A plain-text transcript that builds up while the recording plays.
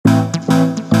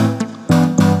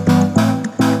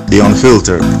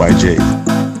Unfiltered by Jade.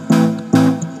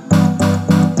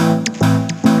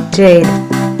 Jade.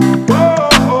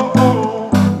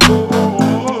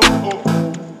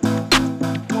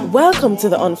 Welcome to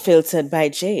the Unfiltered by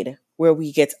Jade, where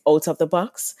we get out of the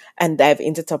box and dive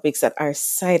into topics that are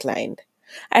sidelined.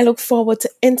 I look forward to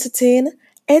entertain,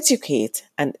 educate,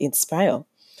 and inspire.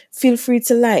 Feel free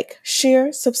to like,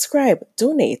 share, subscribe,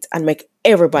 donate, and make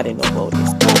everybody know about this.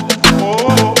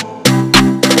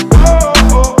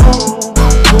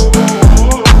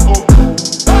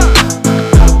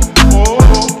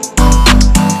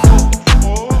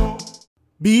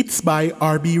 Beats by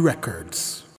RB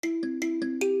Records.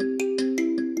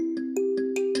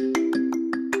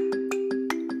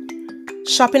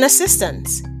 Shopping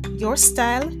assistance, your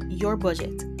style, your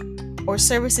budget. Our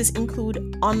services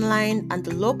include online and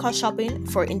local shopping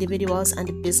for individuals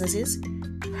and businesses,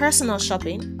 personal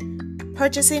shopping,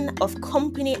 purchasing of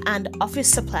company and office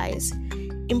supplies,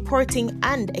 importing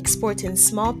and exporting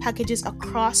small packages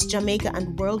across Jamaica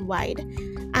and worldwide,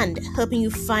 and helping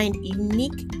you find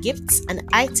unique gifts and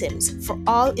items for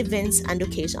all events and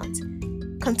occasions.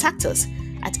 Contact us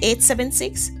at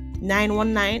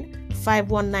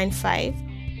 876-919-5195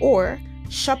 or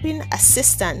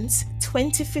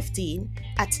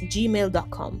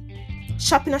shoppingassistance2015@gmail.com.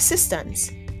 Shopping Assistance,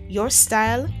 your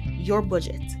style, your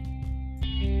budget.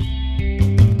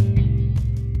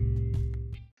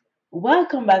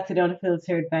 Welcome back to the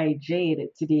Unfiltered by Jade.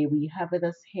 Today we have with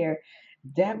us here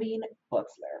Davine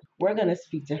Butler. We're going to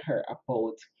speak to her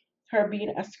about her being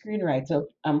a screenwriter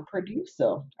and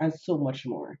producer and so much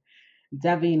more.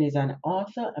 Davine is an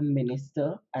author, a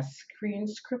minister, a screen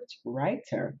script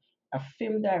writer, a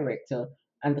film director,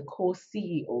 and the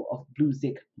co-CEO of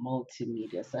Bloozick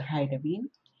Multimedia. So hi, Davine.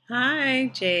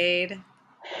 Hi, Jade.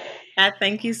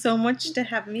 Thank you so much to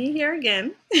have me here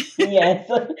again. Yes,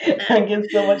 thank you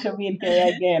so much for being here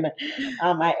again.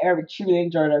 I truly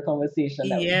enjoyed our conversation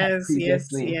that we had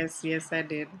previously. Yes, I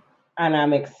did. And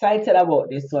I'm excited about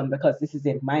this one because this is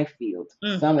in my field.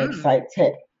 So I'm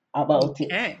excited about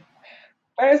it. Okay.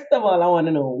 First of all, I want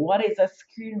to know, what is a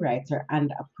screenwriter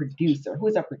and a producer? Who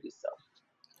is a producer?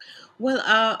 Well,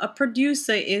 a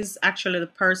producer is actually the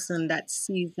person that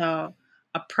sees a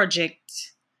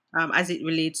project as it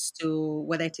relates to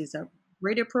whether it is a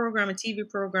radio program, a TV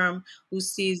program, who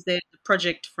sees the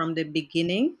project from the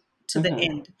beginning to the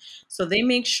end. So they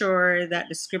make sure that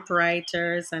the script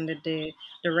writers and the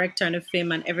director and the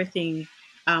film and everything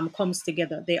comes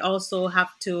together. They also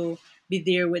have to be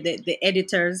there with the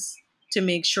editors to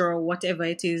make sure whatever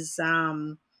it is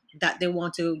that they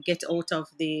want to get out of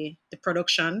the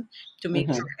production, to make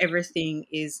sure everything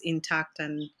is intact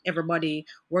and everybody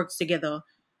works together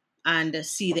and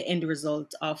see the end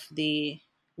result of the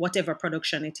whatever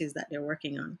production it is that they're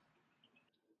working on.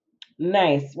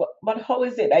 Nice. But how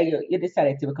is it that you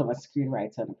decided to become a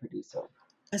screenwriter and a producer?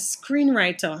 A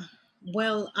screenwriter.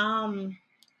 Well,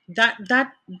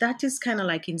 that is kind of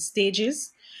like in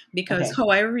stages, because Okay. how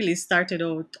I really started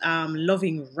out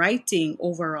loving writing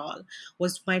overall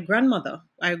was my grandmother.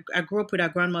 I grew up with a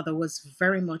grandmother who was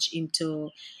very much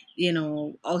into,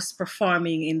 us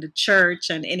performing in the church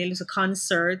and any little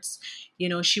concerts.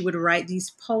 She would write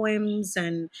these poems,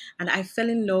 and I fell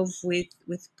in love with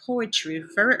poetry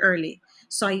very early.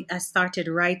 So I started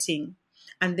writing,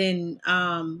 and then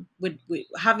with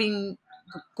having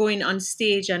going on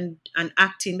stage and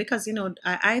acting, because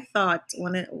I thought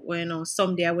when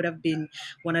someday I would have been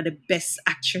one of the best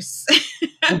actress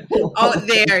out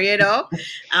there,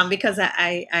 because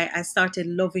I started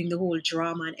loving the whole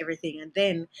drama and everything. And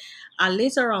then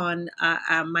later on,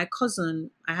 my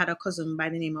cousin, I had a cousin by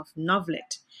the name of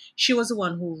Novelet. She was the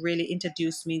one who really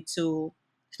introduced me to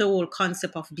the whole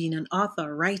concept of being an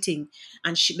author, writing.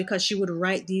 And because she would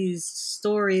write these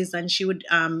stories, and she would,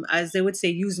 as they would say,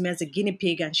 use me as a guinea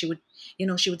pig, and she would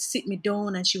sit me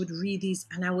down and she would read these,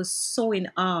 and I was so in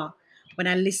awe when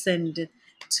I listened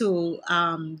to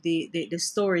the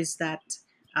stories that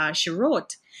she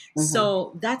wrote.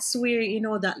 So that's where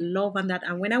that love and that.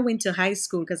 And when I went to high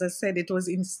school, because I said it was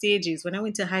in stages, when I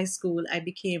went to high school, I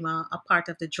became a part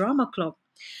of the drama club.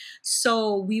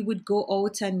 So we would go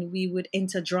out and we would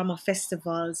enter drama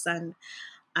festivals and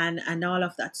all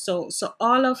of that. So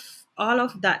all of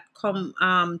that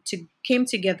came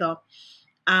together,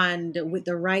 and with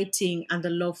the writing and the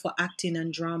love for acting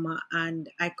and drama, and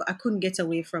I couldn't get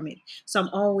away from it. So I'm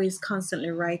always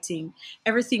constantly writing.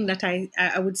 Everything that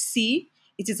I would see,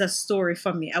 it is a story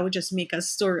for me. I would just make a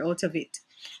story out of it.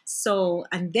 So,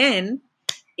 and then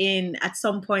in at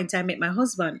some point I met my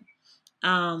husband,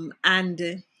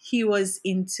 and he was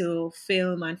into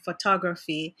film and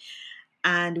photography,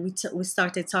 and we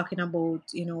started talking about,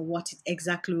 what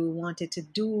exactly we wanted to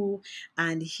do.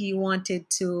 And he wanted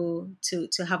to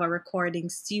have a recording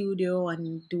studio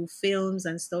and do films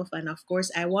and stuff, and of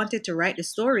course I wanted to write the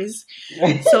stories.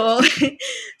 So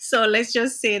so let's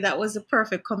just say that was a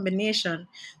perfect combination.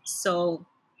 So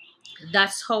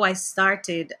that's how I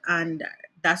started, and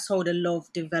that's how the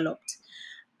love developed.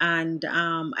 And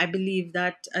I believe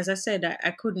that, as I said,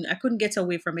 I couldn't get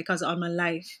away from it, because all my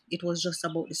life it was just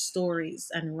about the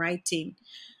stories and writing.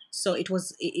 So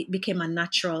it became a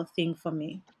natural thing for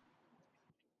me.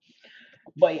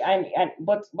 But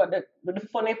the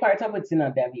funny part of it's,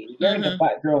 Davine, you're in the Hmm.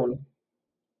 background.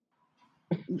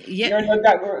 Yeah. You're in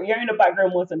the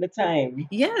background most of the time.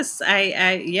 Yes,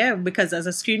 yeah, because as a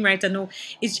screenwriter, no,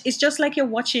 it's just like you're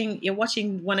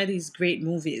watching one of these great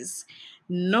movies.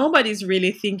 Nobody's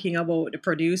really thinking about the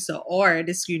producer or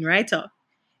the screenwriter.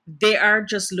 They are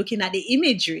just looking at the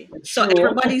imagery. So True.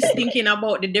 everybody's thinking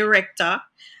about the director,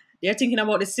 they're thinking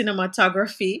about the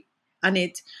cinematography and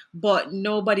it, but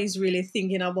nobody's really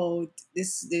thinking about the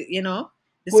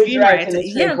Who is writing screenwriter. the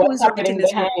script? Yeah, What's who's writing happening the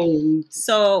script. behind?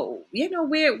 So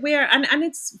we're and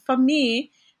it's for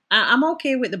me. I'm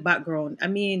okay with the background. I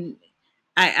mean,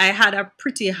 I had a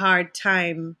pretty hard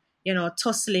time,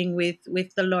 tussling with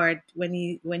the Lord when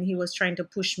he was trying to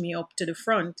push me up to the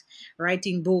front,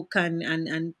 writing book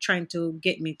and trying to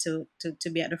get me to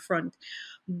be at the front.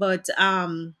 But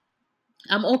I'm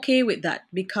okay with that,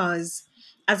 because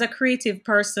as a creative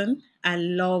person, I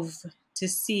love to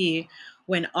see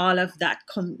when all of that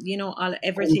all Comes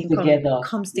everything together.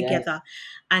 comes Yes. together,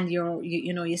 and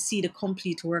you see the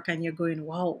complete work, and you're going,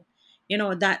 wow.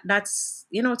 That's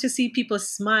to see people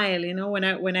smile,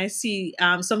 when I see,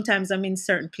 sometimes I'm in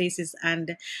certain places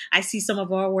and I see some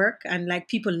of our work and like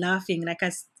people laughing, like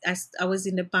I was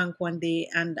in the bank one day,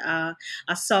 and I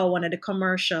saw one of the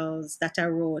commercials that I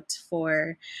wrote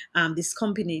for this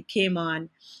company came on,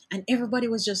 and everybody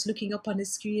was just looking up on the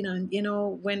screen, and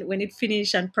when it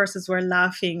finished and persons were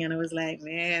laughing, and I was like,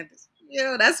 man,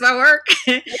 that's my work.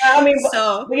 Yeah, I mean, but,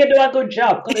 So but you do a good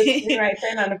job, because the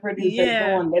screenwriter and the producer is the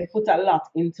yeah. one that put a lot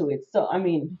into it. So I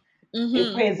mean, it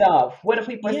Hmm. pays off. Whether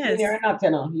people see it Yes, or not,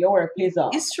 your work pays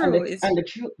off. it's And true. the It's and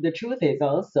the truth is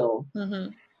also, hmm.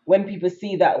 when people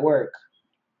see that work,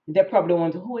 they probably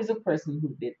wonder who is the person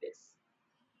who did this,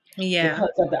 Yeah.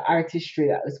 because of the artistry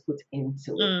that was put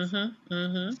into it. Hmm.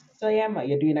 Hmm. So yeah, man,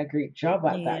 you're doing a great job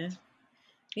at Yeah.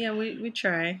 Yeah, we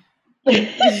try.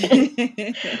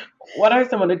 that. What are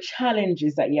some of the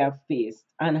challenges that you have faced,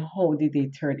 and how did they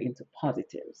turn into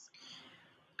positives?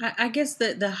 I guess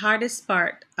the hardest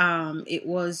part, it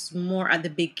was more at the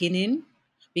beginning,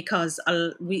 because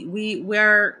we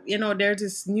are,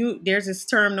 there's this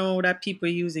term now that people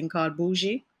are using called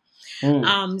bougie.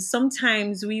 Mm.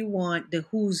 Sometimes we want the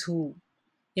who's who.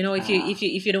 Ah,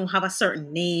 If you don't have a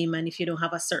certain name, and if you don't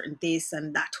have a certain this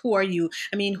and that, who are you?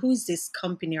 I mean, who's this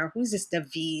company, or who's this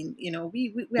Davine?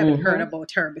 We haven't heard mm-hmm,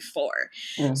 about her before.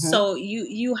 mm-hmm. So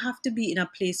you have to be in a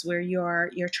place where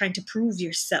you're trying to prove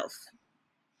yourself,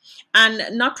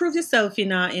 and not prove yourself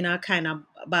in a kind of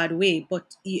bad way,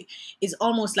 but it's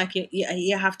almost like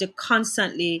you have to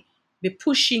constantly be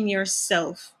pushing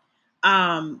yourself,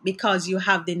 because you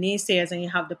have the naysayers, and you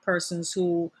have the persons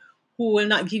who will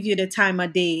not give you the time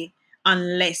of day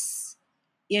unless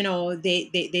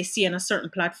they see on a certain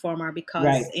platform, or because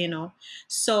Right.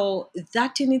 so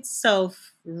that in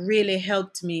itself really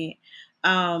helped me,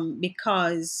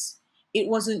 because it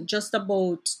wasn't just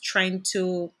about trying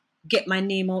to get my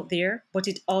name out there, but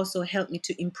it also helped me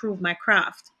to improve my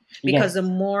craft, because the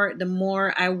Yes.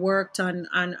 more I worked on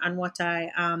what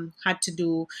I had to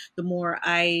do, the more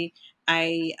I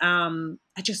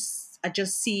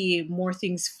just see more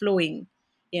things flowing,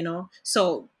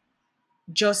 so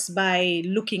just by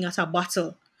looking at a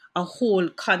bottle, a whole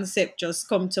concept just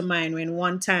come to mind, when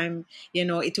one time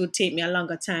it would take me a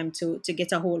longer time to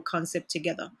get a whole concept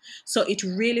together. So it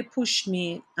really pushed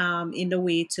me, in the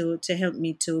way to help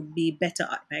me to be better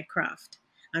at my craft,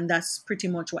 and that's pretty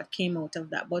much what came out of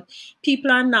that. But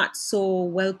people are not so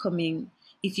welcoming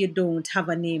if you don't have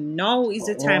a name. Now is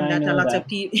the Oh, time I that a know lot that. of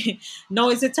people now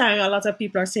is the time a lot of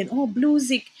people are saying, oh,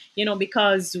 Bloozick,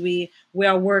 because we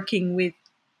are working with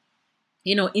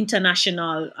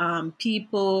international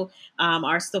people.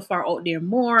 Our stuff are out there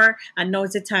more, and now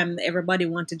it's the time that everybody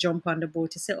want to jump on the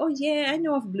boat to say, oh yeah, I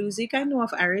know of Bluesick, I know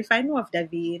of Arif, I know of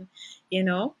Davine, you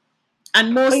know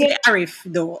and But mostly Arif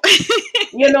though.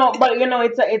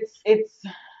 it's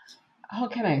how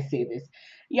can I say this?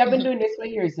 You have been Mhm. doing this for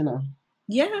years.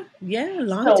 Yeah, yeah,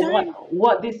 long So what time.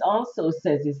 what this also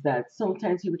says is that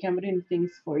sometimes people can be doing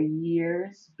things for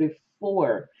years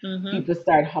before Mm-hmm. people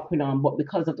start hopping on, but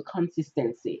because of the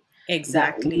consistency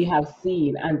that we Exactly. have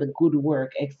seen and the good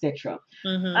work, etc.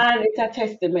 Mm-hmm. And it's a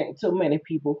testament to many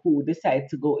people who decide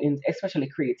to go in, especially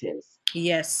creatives. We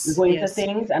Yes. go into Yes.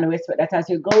 things and we expect that as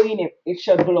you go in, it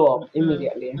should blow up Mm-mm.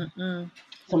 immediately. Mm-mm.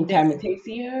 Sometimes it takes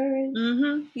years.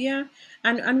 Mm-hmm. Yeah.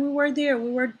 And we were there.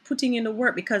 We were putting in the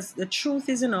work because the truth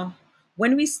is,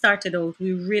 when we started out,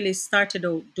 we really started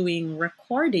out doing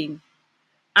recording.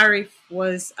 Arif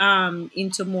was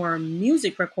into more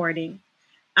music recording,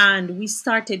 and we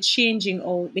started changing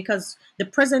out because the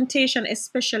presentation,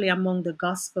 especially among the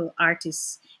gospel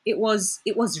artists, it was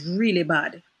really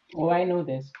bad. Oh, I know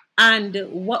this. And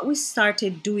what we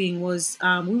started doing was,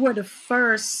 we were the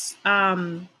first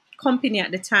company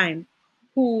at the time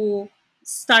who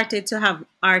started to have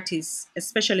artists,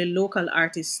 especially local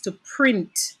artists, to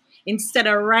print instead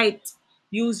of write,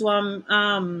 use one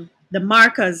the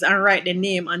markers and write the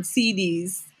name on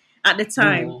CDs at the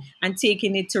time Mm, and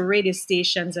taking it to radio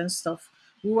stations and stuff.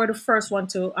 We were the first one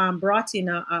to brought in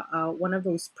one of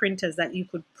those printers that you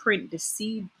could print the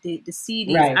CDs,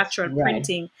 right, actual right,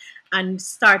 printing, and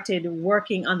started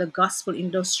working on the gospel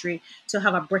industry to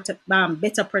have a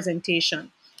better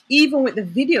presentation. Even with the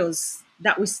videos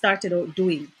that we started out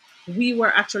doing, we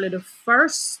were actually the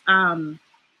first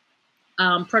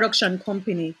production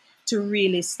company to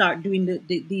really start doing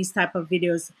these type of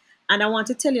videos. And I want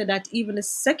to tell you that even the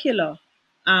secular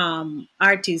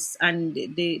artists and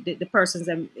the persons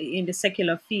in the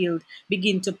secular field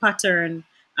begin to pattern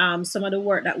some of the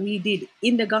work that we did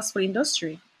in the gospel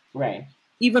industry, right,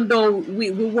 even though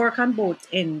we work on both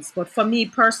ends. But for me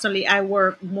personally, I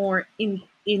work more in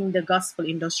the gospel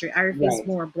industry. Arif is right,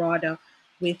 more broader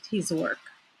with his work.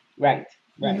 right,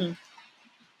 right. Hmm.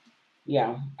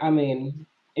 Yeah. I mean,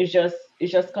 it's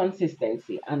just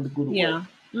consistency and good work Yeah.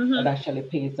 that Hmm. actually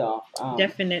pays off.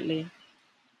 Definitely.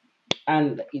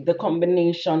 And the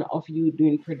combination of you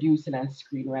doing producing and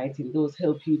screenwriting, those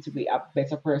help you to be a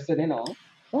better person, you know.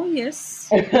 Oh yes.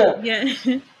 you, Yeah.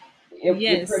 you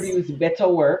Yes. produce better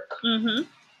work. Hmm.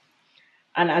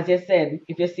 And as you said,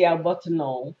 if you see a bottle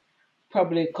now,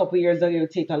 probably a couple years ago, it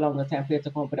would take a longer time for you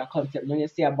to come up with a concept. When you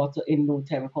see a bottle in no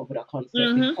time, you come up with a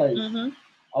concept Hmm. because Hmm.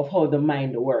 of how the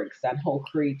mind works and how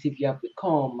creative you have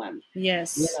become and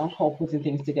Yes. how putting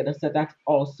things together. So that's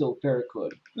also very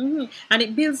good. And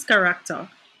it builds character.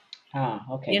 Ah,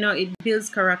 okay. It builds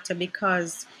character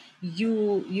because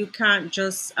you can't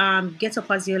just get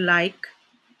up as you like.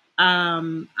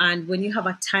 And when you have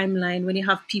a timeline, when you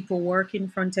have people work in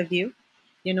front of you,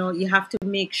 you have to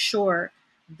make sure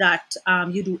that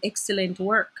you do excellent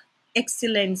work.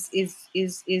 Excellence is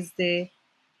the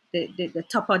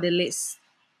top of the list.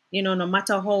 No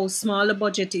matter how small the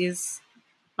budget is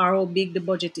or how big the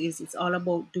budget is, it's all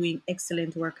about doing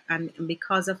excellent work. And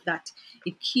because of that,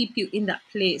 it keep you in that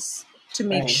place to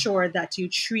make Right, sure that you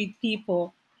treat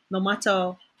people, no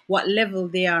matter what level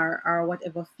they are or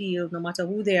whatever field, no matter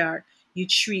who they are, you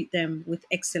treat them with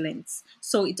excellence.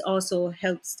 So it also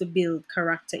helps to build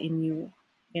character in you,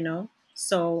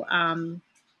 So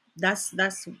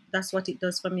that's what it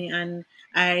does for me. And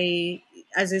I,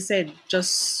 as I said,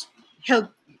 just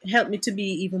help help me to be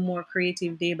even more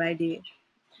creative day by day.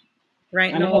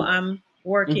 Right and it now, helps. I'm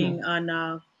Hmm. working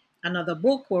on another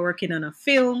book. We're working on a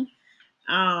film.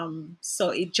 So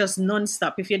it just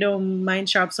nonstop. If you don't mind,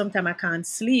 sharp, sometimes I can't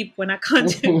sleep when I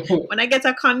can't when I get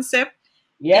a concept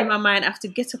in my Yep. mind. I have to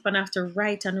get up and I have to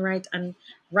write and write and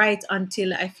write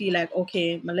until I feel like,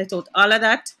 okay, I let out all of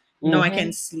that. Now I can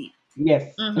Hmm. sleep.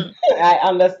 Yes, Hmm. I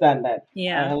understand that.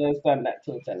 I Yeah. understand that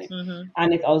totally. Hmm.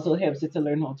 And it also helps you to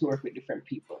learn how to work with different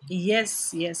people.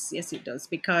 Yes, yes, yes, it does.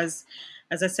 Because,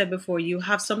 as I said before, you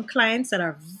have some clients that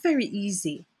are very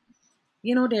easy.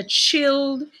 They're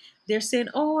chilled. They're saying,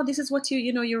 "Oh, this is what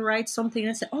you write something,"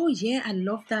 and I say, "Oh yeah, I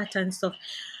love that," and stuff.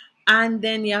 And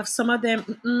then you have some of them,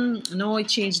 no, I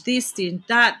changed this, change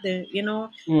that. They're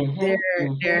Mm-hmm.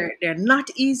 Mm-hmm. they're not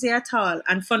easy at all,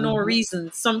 and for no Mm-hmm.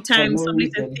 reason. For Sometimes no some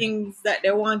little reason. things that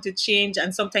they want to change,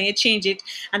 and sometimes you change it,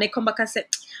 and they come back and say,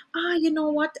 you know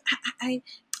what,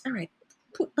 all right,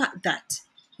 put back that,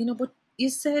 but you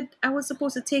said I was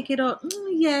supposed to take it out.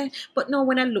 Yeah, but no,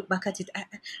 when I look back at it,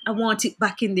 I want it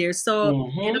back in there. So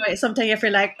Mm-hmm. sometimes you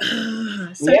feel like,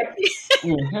 sorry. Yep.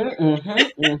 Mm-hmm.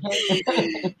 Mm-hmm.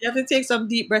 Mm-hmm. You have to take some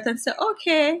deep breath and say,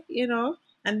 okay,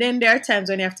 And then there are times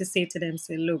when you have to say to them,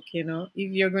 say, look,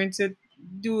 if you're going to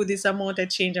do this amount of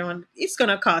change, it's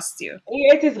gonna cost you.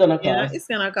 Yeah, it is gonna cost. It's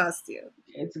gonna cost you.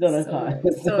 It's gonna So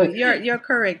cost. so you're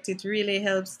correct. It really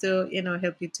helps to,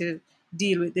 help you to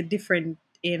deal with the different,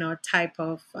 type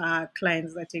of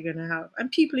clients that you're gonna have and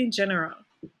people in general.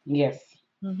 Yes.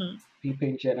 Mm-hmm. people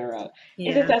in general.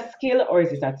 Is it Yeah. a skill or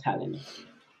is it a talent?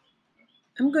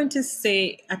 I'm going to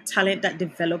say a talent that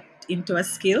developed into a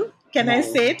skill. Can I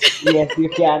Nice. say it? Yes, you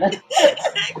can.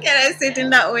 Can I say it in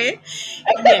that way?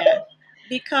 Yeah.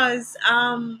 Because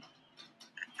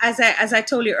as I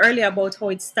told you earlier about how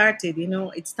it started,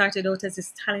 it started out as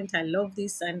this talent. I love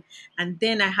this, and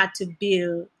then I had to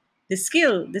build the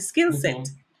skill set.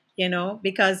 Hmm.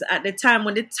 Because at the time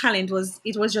when the talent was,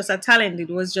 it was just a talent. It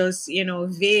was just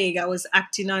vague. I was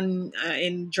acting on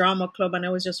in drama club, and I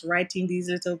was just writing these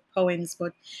little poems.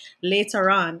 But later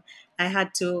on, I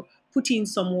had to put in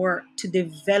some work to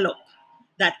develop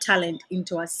that talent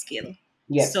into a skill.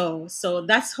 Yes. So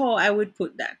that's how I would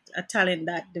put that, a talent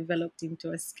that developed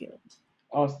into a skill.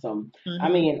 Awesome. I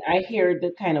Hmm. mean, I hear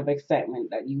the kind of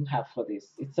excitement that you have for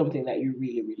this. It's something that you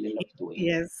really, really love doing.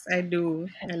 Yes, I do.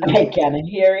 I love I it. can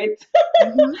hear it.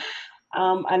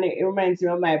 Hmm. And it reminds me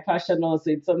of my passion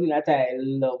also. It's something that I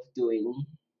love doing.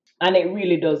 And it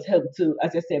really does help to,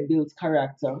 as I said, build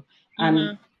character and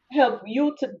Hmm. help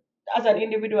you to, as an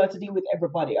individual, to deal with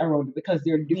everybody around you because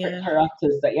there are different Yeah,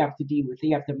 characters that you have to deal with,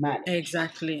 you have to manage.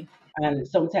 exactly. And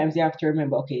sometimes you have to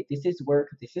remember, okay, this is work,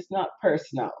 this is not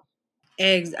personal.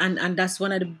 And that's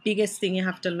one of the biggest thing you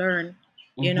have to learn.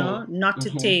 Hmm. Not to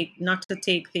Hmm.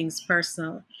 take things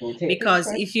personal, Don't take things because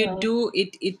if you personal. do,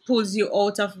 it pulls you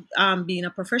out of being a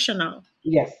professional.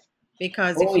 Yes.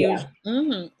 Because Oh, if you,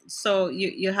 yeah. so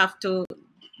you have to,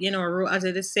 as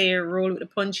they say, roll with the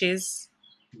punches.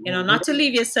 Not to Hmm.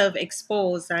 leave yourself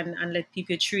exposed and let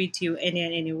people treat you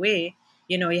any way.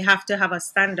 You have to have a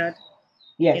standard.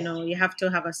 Yes. You have to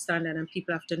have a standard, and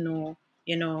people have to know,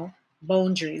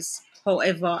 boundaries.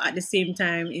 However, at the same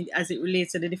time, as it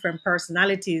relates to the different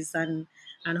personalities and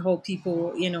how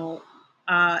people,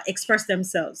 express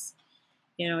themselves,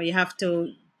 you have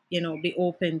to, be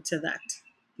open to that.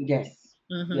 Yes.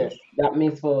 Hmm. Yes. That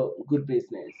makes for good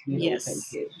business, being open to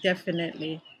Yes, it.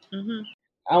 definitely. Hmm.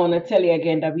 I want to tell you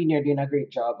again that you're doing a great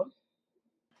job.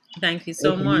 Thank you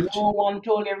so If much. no one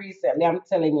told you recently, I'm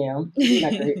telling you, you're doing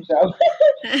a great job.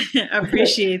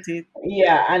 Appreciate it.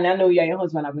 Yeah, and I know you and your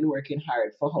husband have been working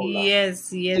hard for how long Yes,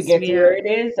 to yes, get we to where have. it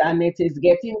is, and it is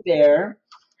getting there,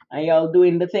 and y'all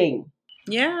doing the thing.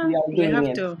 Yeah, Y'all we doing have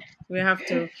it. to. We have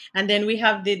to. And then we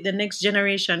have the next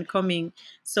generation coming.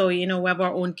 So, we have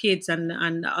our own kids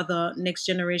and other next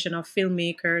generation of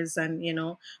filmmakers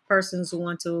and, persons who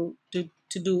want to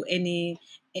do any,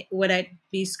 whether it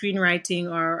be screenwriting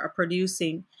or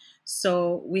producing.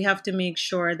 So we have to make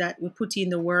sure that we put in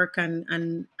the work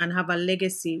and have a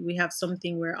legacy. We have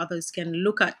something where others can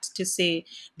look at to say,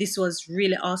 this was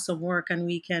really awesome work, and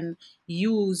we can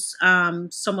use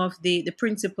some of the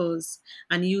principles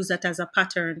and use that as a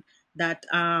pattern that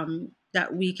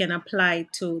we can apply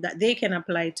to, that they can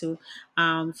apply to,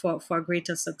 for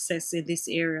greater success in this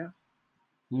area.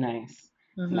 Nice,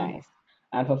 Hmm. nice.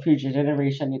 And for future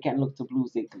generation, you can look to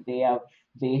Bloozick.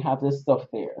 They have the stuff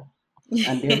there,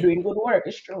 and they're doing good work.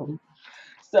 It's true.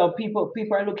 So people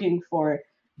are looking for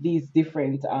these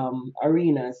different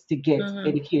arenas to get Hmm.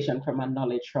 education from and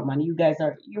knowledge from, and you guys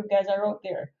are out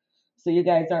there. So you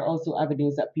guys are also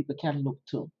avenues that people can look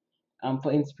to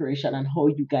for inspiration and how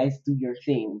you guys do your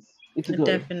things. It's good.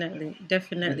 Definitely,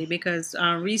 definitely. It's Because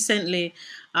recently,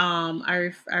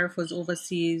 Arif was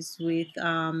overseas with,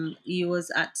 he was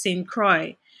at St.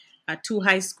 Croix, at two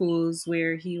high schools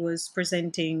where he was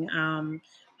presenting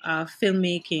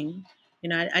filmmaking.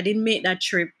 I didn't make that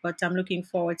trip, but I'm looking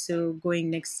forward to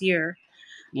going next year.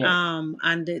 yes.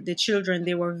 And the children,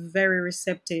 they were very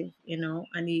receptive,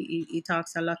 and he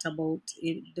talks a lot about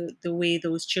it, the way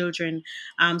those children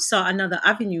saw another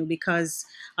avenue, because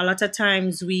a lot of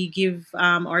times we give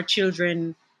our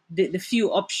children the few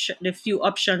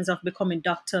options of becoming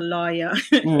doctor, lawyer,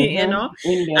 Mm-hmm. and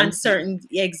Indian. certain,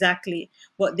 exactly.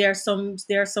 But there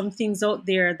are some things out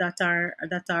there that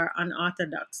are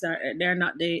unorthodox, that they're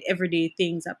not the everyday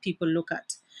things that people look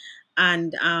at.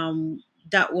 And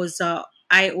that was a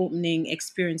eye-opening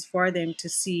experience for them to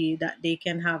see that they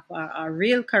can have a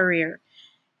real career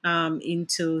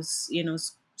into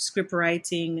script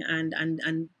writing,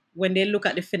 and when they look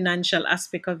at the financial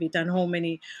aspect of it, and how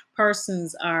many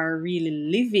persons are really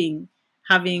living,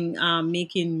 having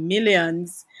making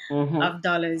millions Mm-hmm. of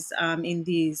dollars in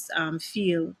these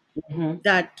field. Mm-hmm.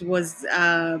 That was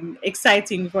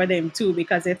exciting for them too,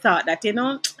 because they thought that,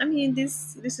 I mean,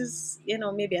 this is,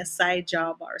 maybe a side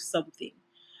job or something.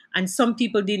 And some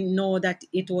people didn't know that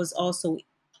it was also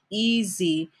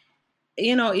easy.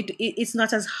 It's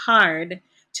not as hard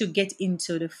to get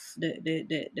into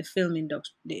the film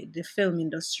industry. The film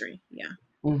industry. Yeah.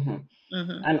 hmm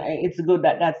Mm-hmm. And it's good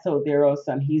that that's out there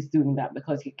also, and he's doing that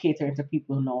because he catering to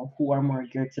people now who are more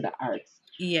geared to the arts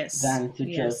Yes. than to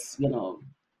just, Yes.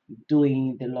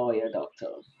 doing the lawyer doctor.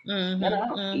 Mm-hmm.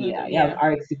 Mm-hmm. Yeah, you have Yeah.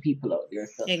 artsy people out there,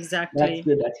 so that's Exactly.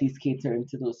 good that he's catering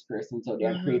to those persons out there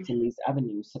and Mm-hmm. creating these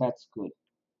avenues. So that's good.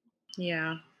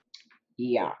 Yeah.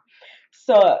 Yeah.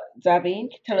 So, Davine,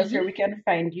 tell us where Mm-hmm. we can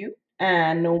find you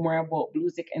and know more about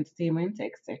Bloozick Entertainment,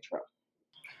 etc.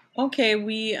 Okay,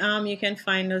 we you can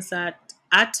find us at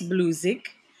Bloozick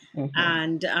Mm-hmm.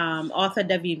 and author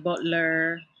Davine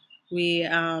Butler. We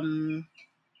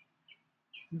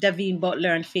Davine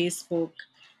Butler on Facebook.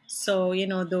 So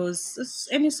those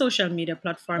any social media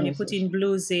platform you Any put social. in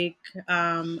Bloozick,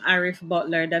 Arif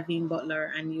Butler, Davine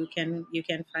Butler, and you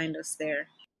can find us there.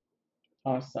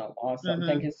 Awesome, awesome. Mm-hmm.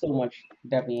 Thank you so much,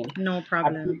 Davine. No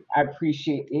problem. I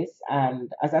appreciate this,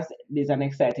 and as I said, this is an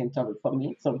exciting topic for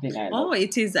me. It's something I Oh, love.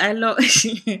 it is. I love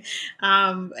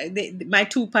my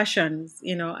two passions,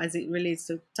 as it relates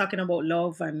to talking about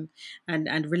love and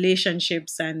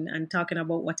relationships and talking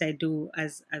about what I do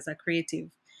as a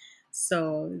creative.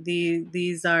 So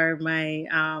these are my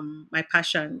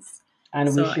passions.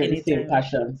 And we So share the same anytime,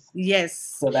 passions,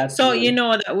 yes. so that's So you good.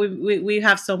 know that we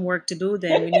have some work to do.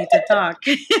 Then we need to talk.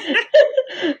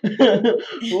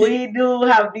 We do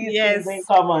have these things in Yes.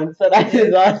 common, so that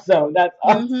is Yes. awesome. That's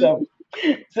Mm-hmm. awesome.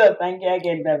 So thank you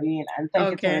again, Davine, and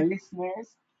thank you to our Okay.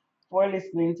 listeners for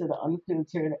listening to the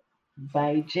Unfiltered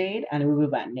by Jade, and we'll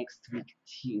be back next week,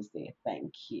 Tuesday.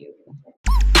 Thank you.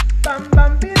 Bam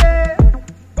bam bide,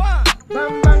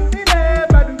 bam bam bide,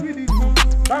 badu bidi boom.